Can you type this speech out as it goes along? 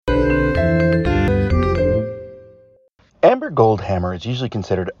Amber Goldhammer is usually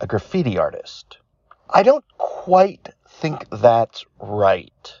considered a graffiti artist. I don't quite think that's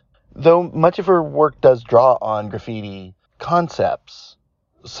right, though much of her work does draw on graffiti concepts,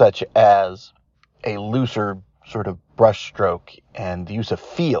 such as a looser sort of brushstroke and the use of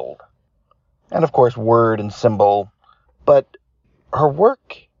field, and of course word and symbol. But her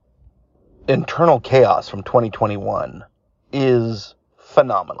work, Internal Chaos from 2021, is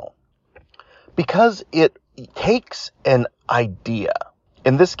phenomenal because it takes an idea,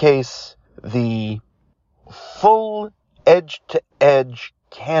 in this case, the full edge-to-edge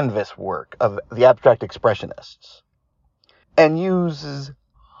canvas work of the abstract expressionists, and uses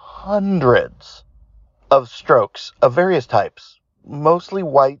hundreds of strokes of various types, mostly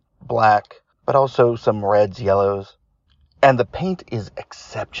white, black, but also some reds, yellows, and the paint is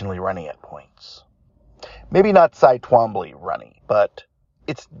exceptionally runny at points. Maybe not Cy Twombly runny, but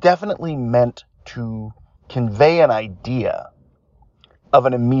it's definitely meant to convey an idea of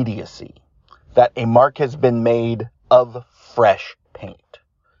an immediacy, that a mark has been made of fresh paint.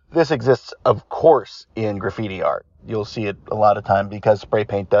 This exists, of course, in graffiti art. You'll see it a lot of time because spray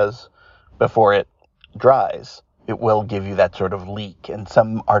paint does, before it dries, it will give you that sort of leak, and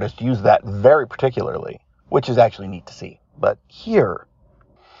some artists use that very particularly, which is actually neat to see. But here,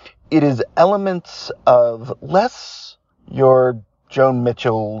 it is elements of less your Joan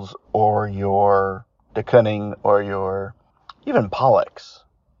Mitchells or your de Kooning or your even Pollocks.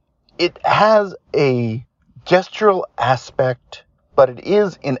 It has a gestural aspect, but it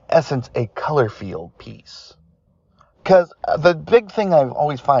is in essence a color field piece. Because the big thing I've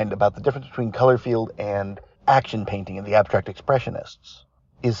always find about the difference between color field and action painting in the abstract expressionists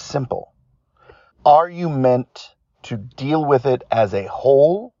is simple. Are you meant to deal with it as a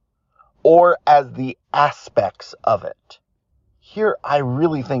whole or as the aspects of it? Here, I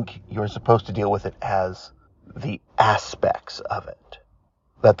really think you're supposed to deal with it as the aspects of it.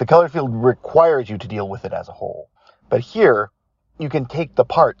 That the color field requires you to deal with it as a whole. But here, you can take the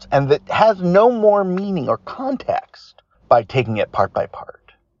parts, and that has no more meaning or context by taking it part by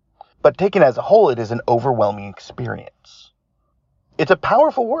part. But taken as a whole, it is an overwhelming experience. It's a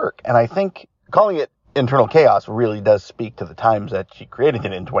powerful work, and I think calling it Internal Chaos really does speak to the times that she created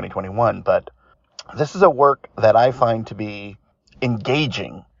it in 2021, but this is a work that I find to be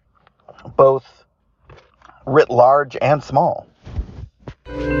engaging, both writ large and small.